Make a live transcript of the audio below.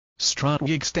Straatweg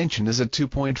extension is a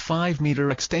 2.5-meter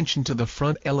extension to the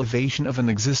front elevation of an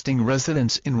existing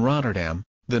residence in Rotterdam,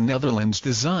 the Netherlands,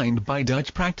 designed by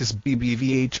Dutch practice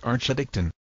BBVH architecten.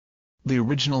 The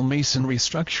original masonry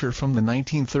structure from the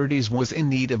 1930s was in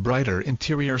need of brighter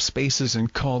interior spaces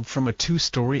and called from a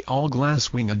two-story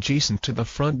all-glass wing. Adjacent to the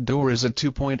front door is a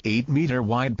 2.8-meter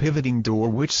wide pivoting door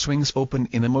which swings open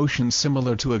in a motion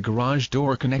similar to a garage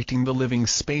door, connecting the living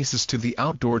spaces to the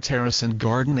outdoor terrace and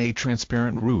garden. A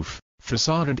transparent roof,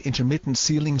 facade and intermittent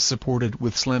ceilings supported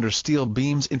with slender steel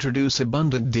beams introduce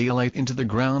abundant daylight into the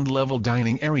ground-level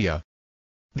dining area.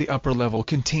 The upper level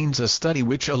contains a study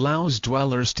which allows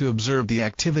dwellers to observe the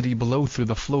activity below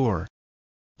through the floor.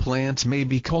 Plants may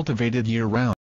be cultivated year-round.